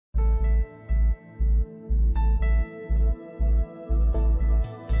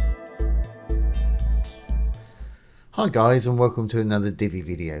Hi guys, and welcome to another Divi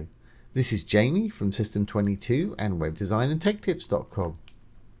video. This is Jamie from System22 and webdesignandtechtips.com.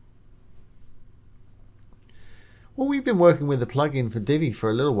 Well, we've been working with a plugin for Divi for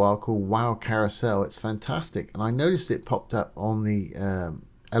a little while called WowCarousel. It's fantastic, and I noticed it popped up on the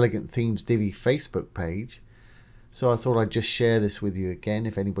Elegant Themes Divi Facebook page. So I thought I'd just share this with you again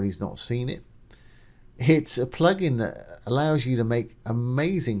if anybody's not seen it. It's a plugin that allows you to make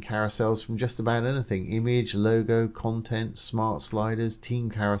amazing carousels from just about anything: image, logo, content, smart sliders,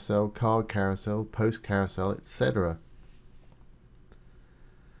 team carousel, card carousel, post carousel, etc.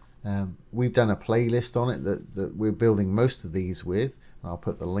 We've done a playlist on it that we're building most of these with. I'll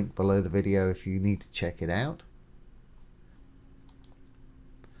put the link below the video if you need to check it out.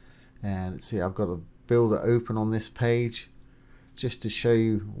 And let's see, I've got a builder open on this page just to show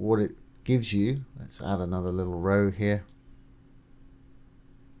you what it gives you. Let's add another little row here.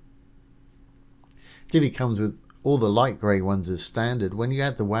 Divi comes with all the light grey ones as standard. When you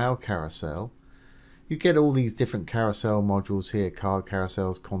add the Wow Carousel, you get all these different carousel modules here: card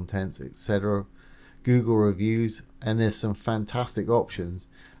carousels, contents, etc., Google reviews, and there's some fantastic options.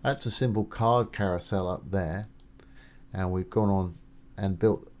 That's a simple card carousel up there, and we've gone on and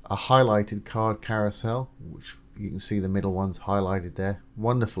built a highlighted card carousel, which you can see the middle one's highlighted there.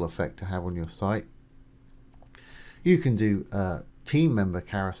 Wonderful effect to have on your site. You can do team member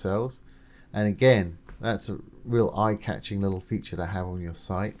carousels, and again, that's a real eye-catching little feature to have on your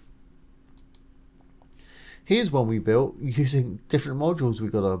site. Here's one we built using different modules.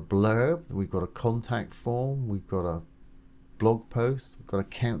 We've got a blurb, we've got a contact form, we've got a blog post, we've got a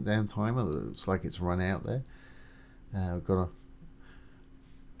countdown timer that looks like it's run out there. We've got a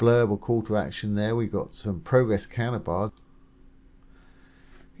blurb or call to action there. We've got some progress counter bars.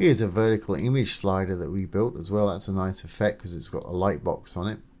 Here's a vertical image slider that we built as well. That's a nice effect because it's got a light box on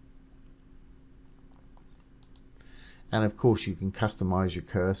it. And of course you can customize your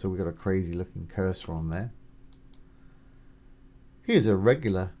cursor. We've got a crazy looking cursor on there. Here's a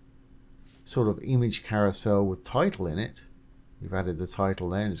regular sort of image carousel with title in it. We've added the title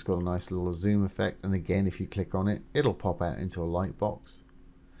there, and it's got a nice little zoom effect, and again, if you click on it, it'll pop out into a light box.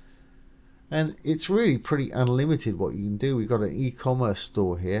 And it's really pretty unlimited what you can do. We've got an e-commerce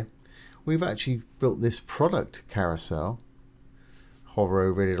store here. We've actually built this product carousel. Hover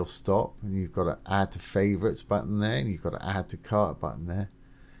over it, it'll stop, and you've got an add to favorites button there, and you've got an add to cart button there.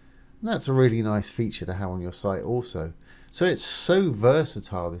 And that's a really nice feature to have on your site also. So it's so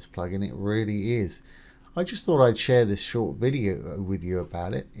versatile, this plugin, it really is. I just thought I'd share this short video with you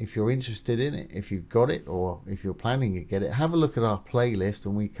about it. If you're interested in it, if you've got it, or if you're planning to get it, have a look at our playlist,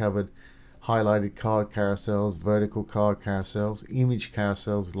 and we covered highlighted card carousels, vertical card carousels, image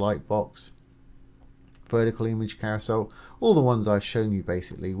carousels with light box, vertical image carousel, all the ones I've shown you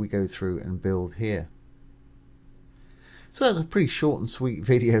basically we go through and build here. So that's a pretty short and sweet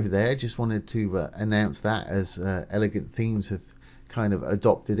video there. Just wanted to announce that, as Elegant Themes have kind of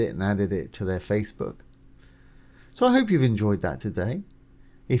adopted it and added it to their Facebook. So I hope you've enjoyed that today.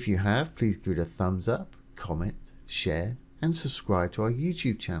 If you have, please give it a thumbs up, comment, share, and subscribe to our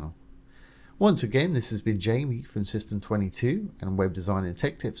YouTube channel. Once again, this has been Jamie from System22 and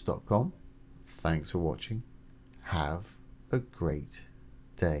webdesignandtechtips.com. Thanks for watching. Have a great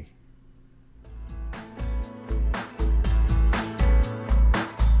day.